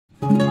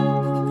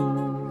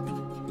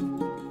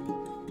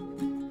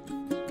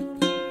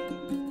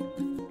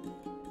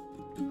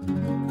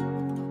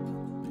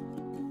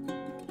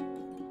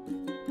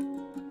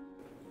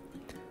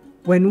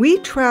When we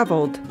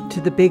traveled to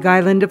the Big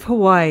Island of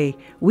Hawaii,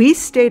 we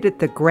stayed at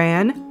the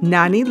Grand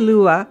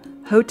Naniloa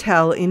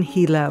Hotel in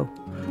Hilo.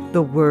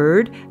 The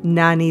word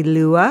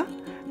Naniloa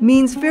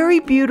means very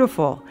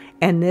beautiful,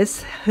 and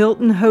this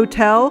Hilton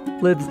Hotel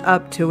lives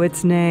up to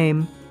its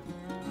name.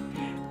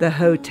 The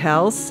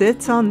hotel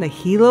sits on the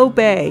Hilo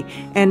Bay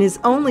and is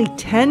only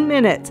 10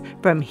 minutes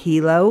from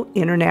Hilo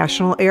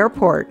International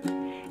Airport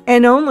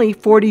and only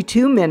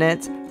 42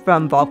 minutes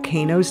from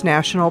Volcanoes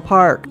National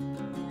Park.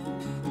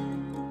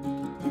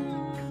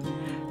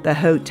 The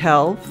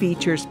hotel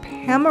features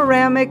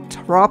panoramic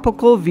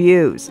tropical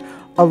views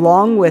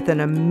along with an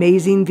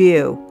amazing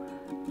view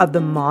of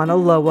the Mauna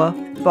Loa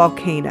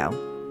Volcano.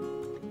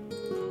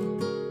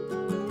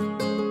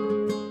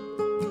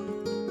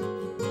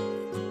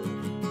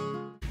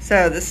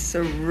 So this is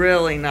a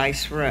really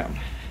nice room.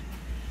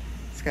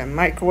 It's got a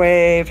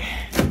microwave,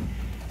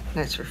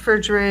 nice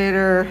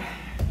refrigerator,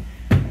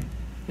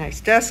 nice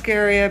desk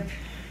area,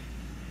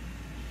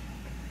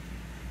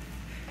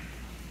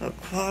 little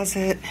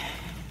closet,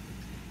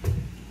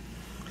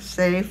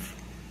 safe,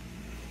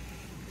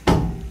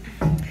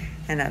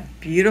 and a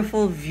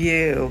beautiful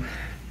view.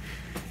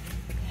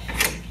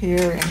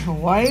 Here in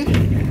Hawaii,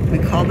 we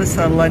call this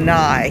a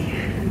lanai,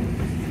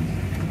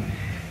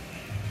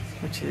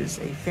 which is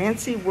a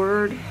fancy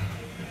word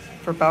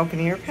for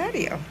balcony or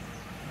patio.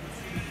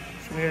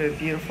 So we have a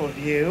beautiful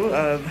view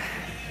of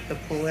the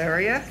pool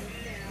area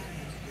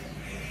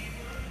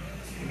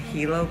and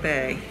Hilo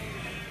Bay.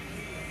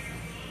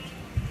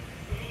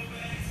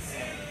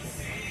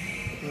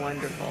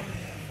 Wonderful.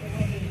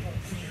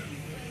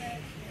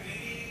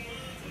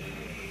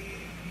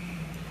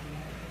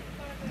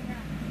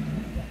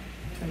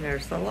 And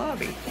there's the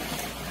lobby.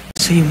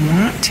 So you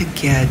want to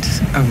get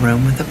a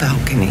room with a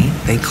balcony.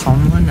 They call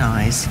them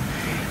lanais.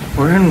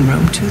 We're in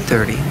room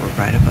 230. We're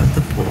right above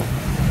the pool.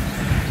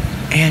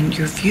 And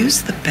your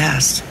view's the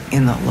best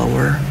in the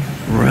lower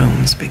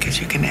rooms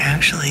because you can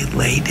actually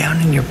lay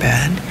down in your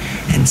bed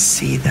and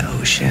see the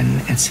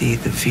ocean and see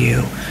the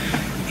view.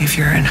 If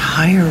you're in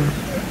higher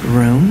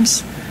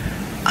rooms,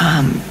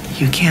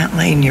 you can't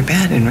lay in your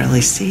bed and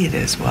really see it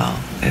as well.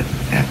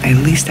 At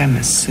least I'm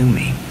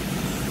assuming.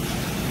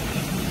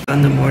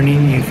 In the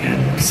morning, you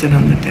can sit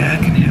on the deck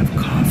and have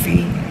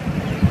coffee.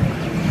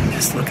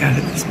 Just look out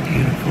at this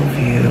beautiful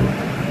view.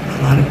 A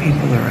lot of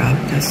people are up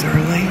this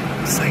early.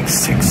 It's like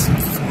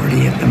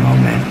 6:40 at the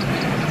moment.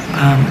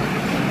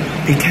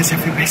 Because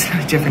everybody's on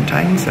a different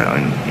time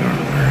zone.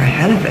 We're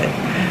ahead of it.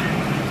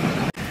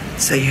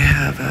 So you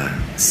have a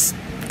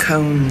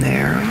cone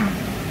there.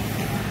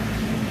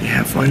 You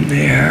have one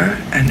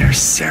there, and there's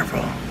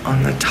several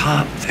on the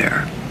top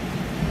there.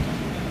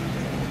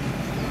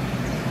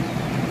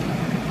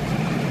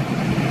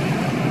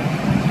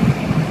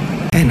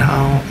 And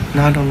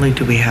not only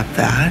do we have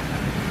that,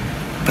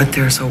 but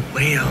there's a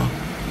whale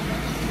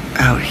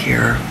out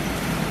here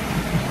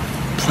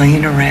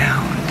playing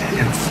around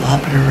and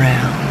flopping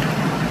around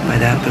by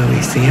that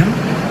buoy. See him?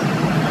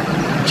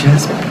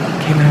 Just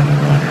came out of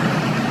the water.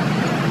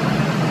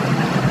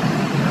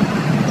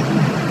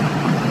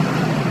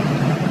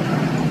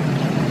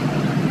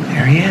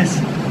 There he is.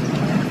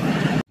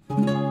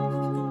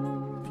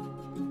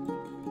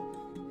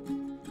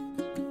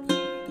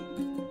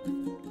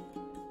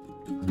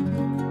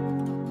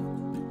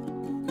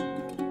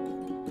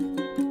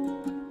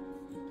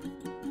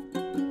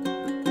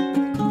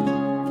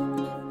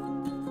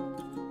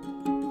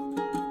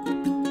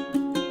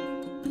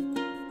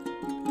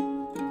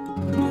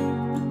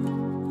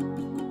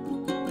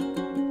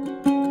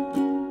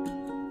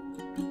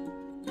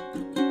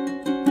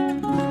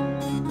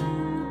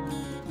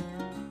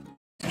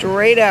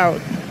 Straight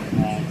out.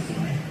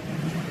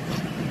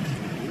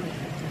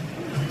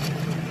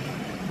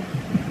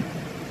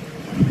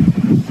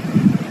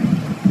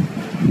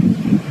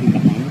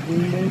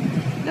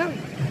 No.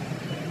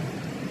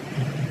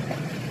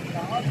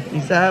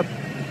 He's up,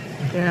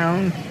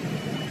 down.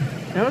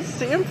 You don't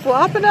see him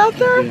flopping out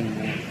there?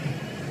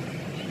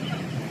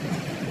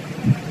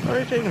 Why are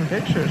you taking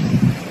pictures?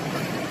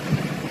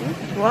 He's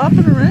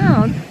flopping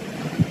around.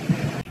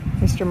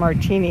 Mr.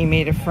 Martini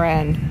made a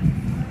friend.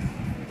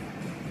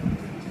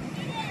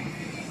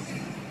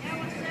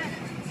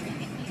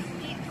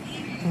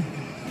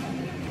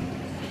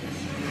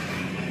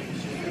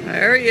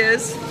 There he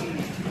is.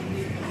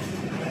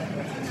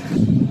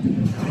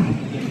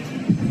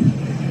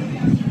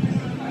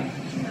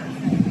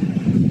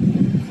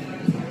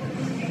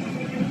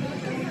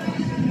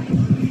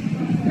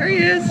 There he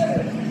is.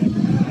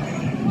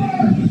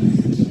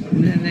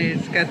 And then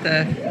he's got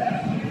the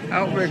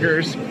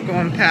outriggers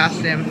going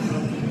past him.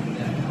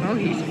 Oh,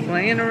 he's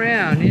playing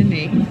around, isn't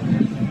he?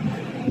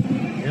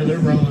 Yeah, they're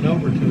rolling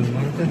over to him,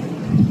 aren't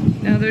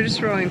they? No, they're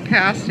just rolling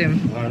past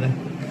him. Are they?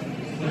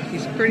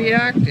 He's pretty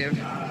active.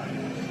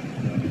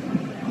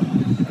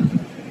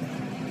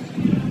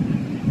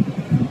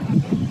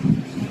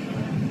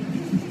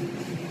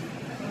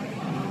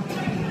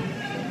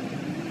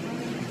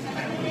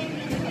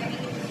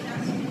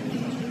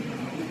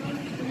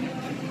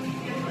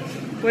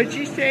 What did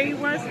you say he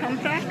was?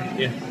 Humpback?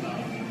 Yeah.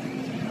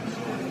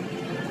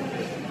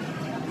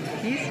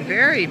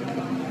 very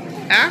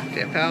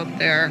active out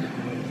there.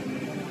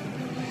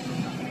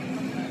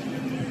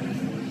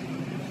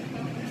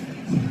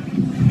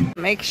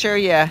 Make sure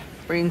you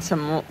bring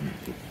some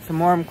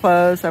warm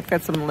clothes. I've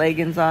got some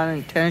leggings on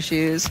and tennis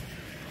shoes.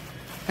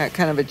 Got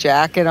kind of a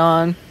jacket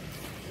on.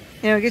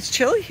 You know, it gets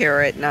chilly here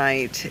at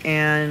night,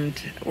 and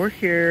we're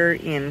here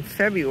in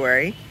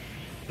February.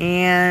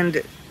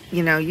 And,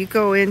 you know, you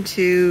go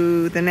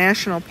into the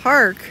national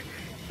park,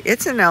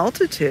 it's an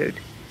altitude.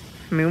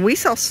 I mean, we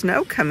saw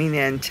snow coming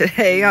in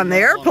today on the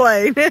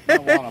airplane. I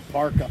want a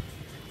parka.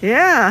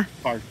 Yeah.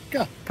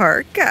 Parka.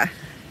 Parka.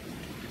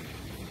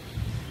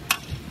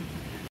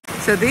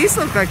 So these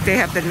look like they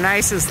have the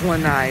nicest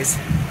lanais.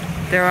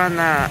 They're on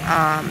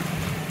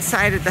the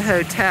side of the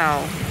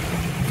hotel,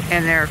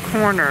 and they're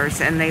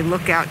corners, and they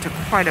look out to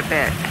quite a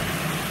bit.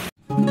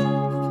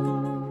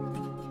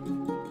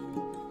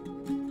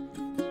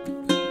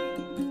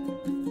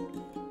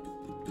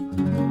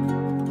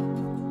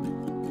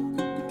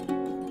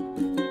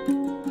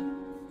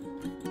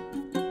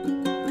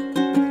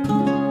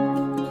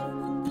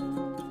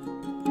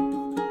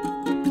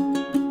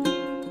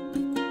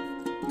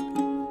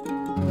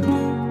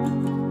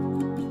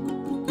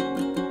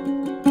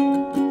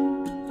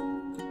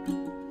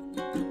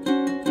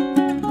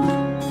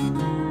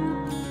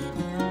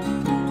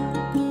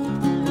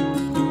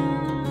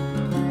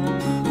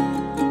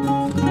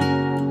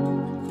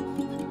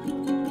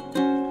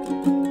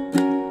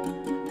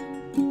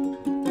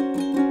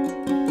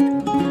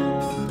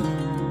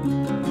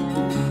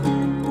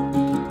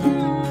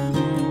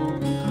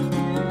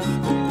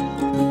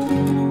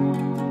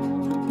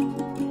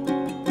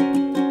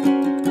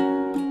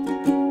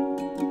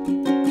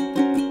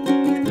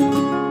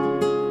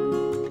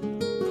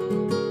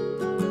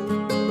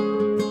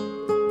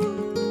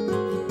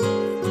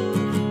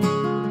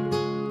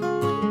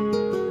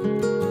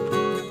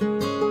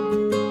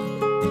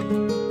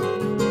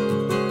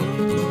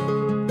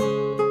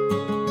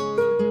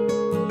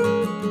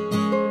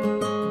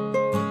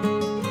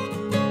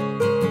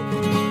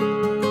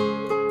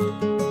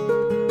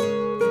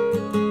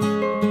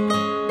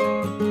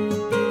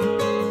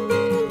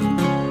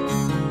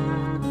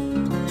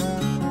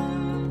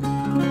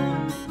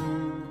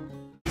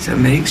 So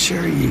make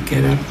sure you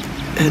get up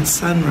at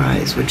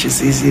sunrise, which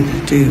is easy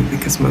to do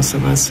because most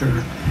of us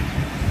are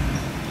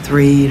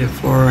 3 to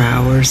 4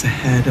 hours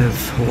ahead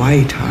of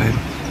Hawaii time,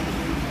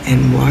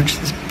 and watch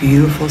this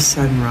beautiful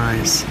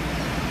sunrise.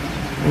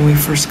 When we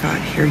first got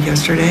here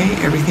yesterday,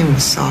 everything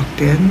was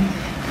socked in,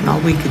 and all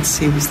we could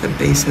see was the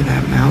base of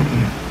that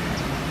mountain.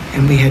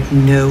 And we had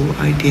no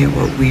idea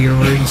what we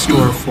were in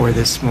store for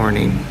this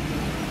morning.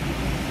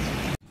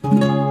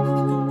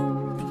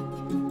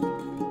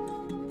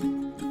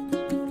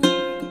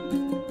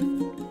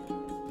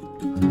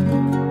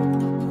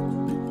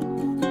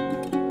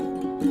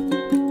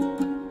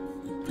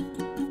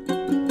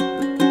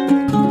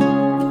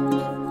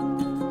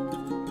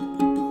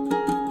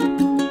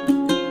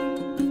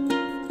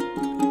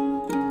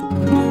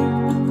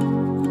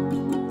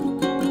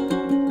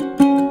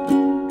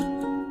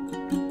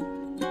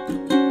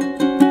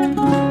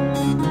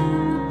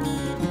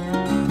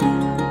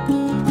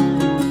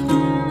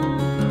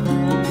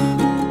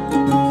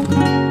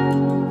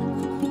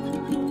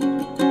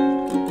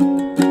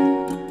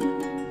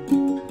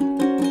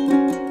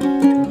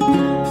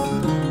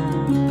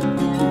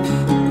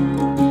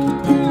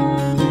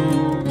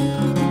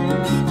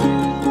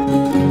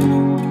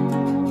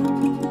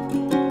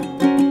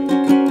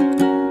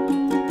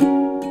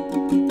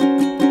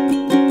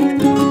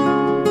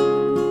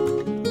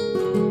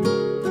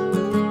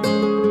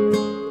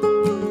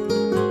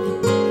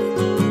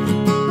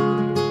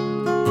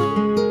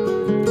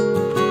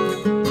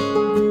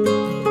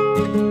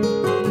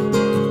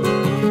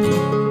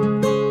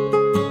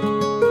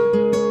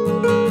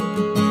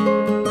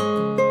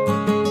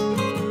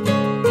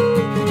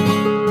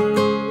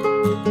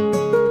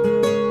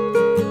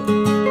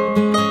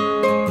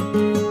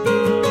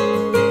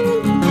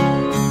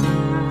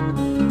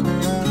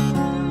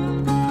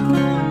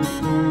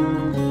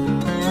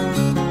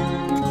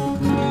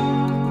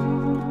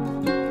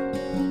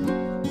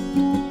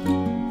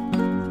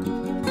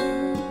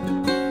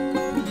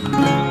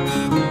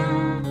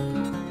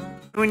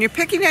 When you're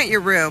picking out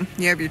your room,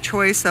 you have your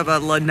choice of a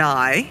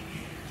lanai,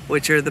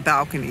 which are the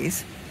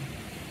balconies,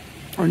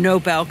 or no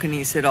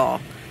balconies at all.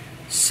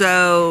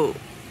 So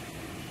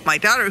my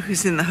daughter,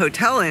 who's in the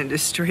hotel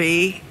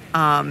industry,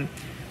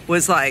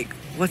 was like,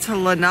 what's a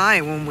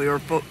lanai, when we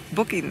were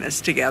booking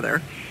this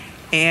together.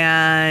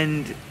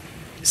 And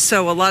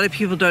so a lot of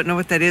people don't know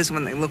what that is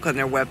when they look on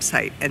their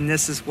website, and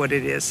this is what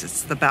it is.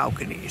 It's the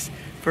balconies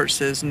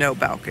versus no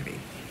balcony.